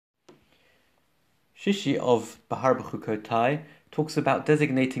Shishi of Bahar B'chukotai talks about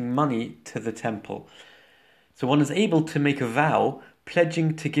designating money to the temple. So one is able to make a vow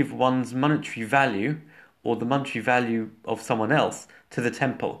pledging to give one's monetary value or the monetary value of someone else to the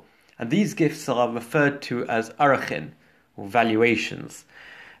temple. And these gifts are referred to as arachin, or valuations.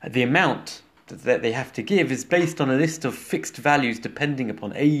 The amount that they have to give is based on a list of fixed values depending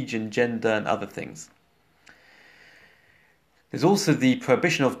upon age and gender and other things. There's also the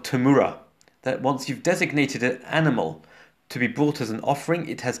prohibition of tumura, that once you've designated an animal to be brought as an offering,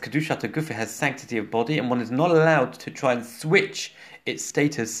 it has kedushat haguf, it has sanctity of body, and one is not allowed to try and switch its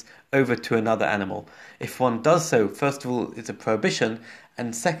status over to another animal. If one does so, first of all, it's a prohibition,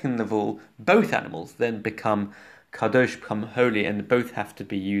 and second of all, both animals then become kadosh, become holy, and both have to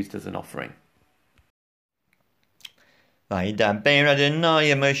be used as an offering. וידבר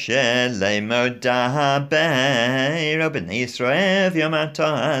אדוני משה לאמור דבר בני ישראל ויאמרת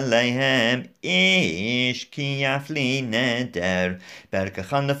עליהם איש כי יפלי נדר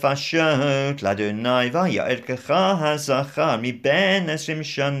בערכך נפשות לאדוני ויערכך הזכר מבין 20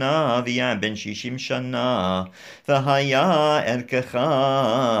 שנה והיה בן 60 שנה והיה ערכך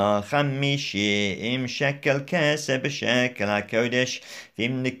 50 שקל כסף בשקל הקודש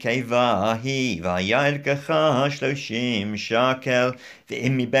ואם נקבה היא והיה ערכך 30 שקל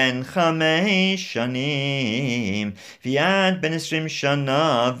ואם מבין 5 שנים ויעד בן 20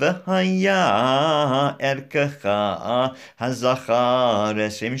 שנה והיה ערכך הזכר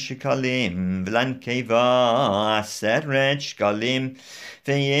 20 שקלים ולנקבה 10 שקלים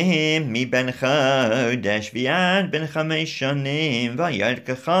ואם מבין חודש ויעד בן 5 שנים והיה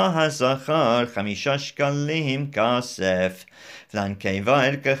ערכך הזכר 5 שקלים כסף ולנקבה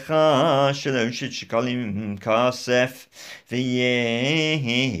ערכך 3 שקלים כסף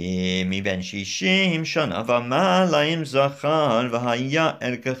ויהי מבין 60 שנה ומעלה עם זכר והיה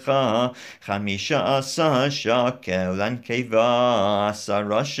ערכך 15 שקל ולנקבה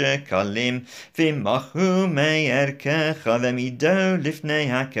 10 שקלים ומחו מערכך ומידו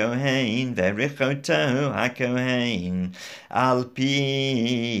לפני הכהן וריחותו הכהן על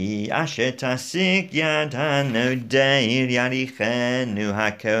פי אשר תשיג יד הנודר יריחנו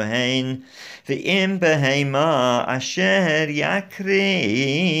הכהן ואם בהמה אשר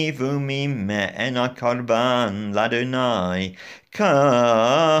יקריבו ממנה קורבן לאדוני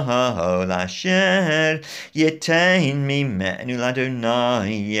כל אשר ייתן ממנו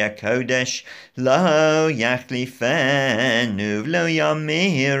לאדוני הקודש לא יחליפנו ולא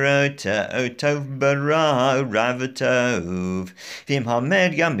ימיר אותו ברע רע וטוב ואם המר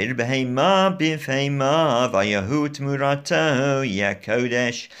ימיר בהמה בבהמה ויהו תמורתו יהיה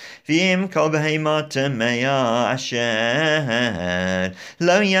קודש ואם כל בהמה טמאה אשר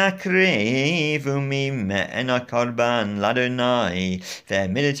לא יקריבו ממנה קורבן לאדוני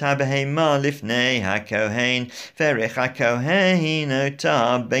והעמיד את הבהמה לפני הכהן וערך הכהן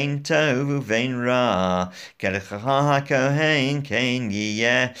אותה בין טוב ובין רע כערכך הכהן כן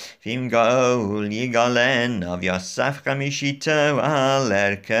יהיה ואם גאול יגלנה ויוסף חמישיתו על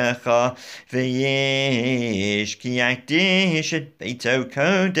ערכך ויש כי יקדיש את ביתו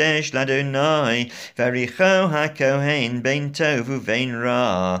קודש לאדוני ועריכו הכהן בין טוב ובין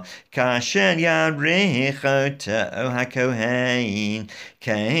רע כאשר יעריך אותו הכהן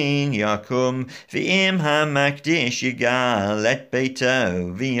כן יקום ואם המקדיש יגאל את ביתו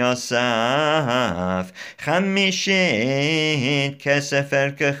ויוסף 50 כסף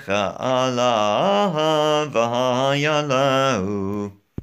ערכך עליו והיה לו